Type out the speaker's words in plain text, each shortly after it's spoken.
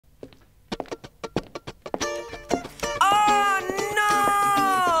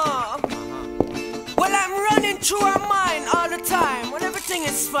true and mine all the time when everything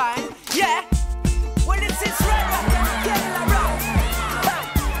is fine. Yeah. When it's right back, then Kele rock.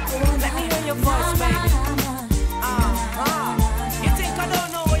 Let me hear your voice, baby. You think I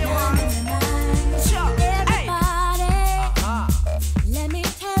don't know what you want? Sure. Hey. Let me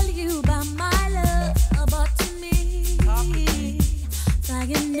tell you about my love, about to me.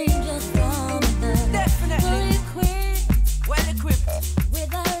 Like an angel from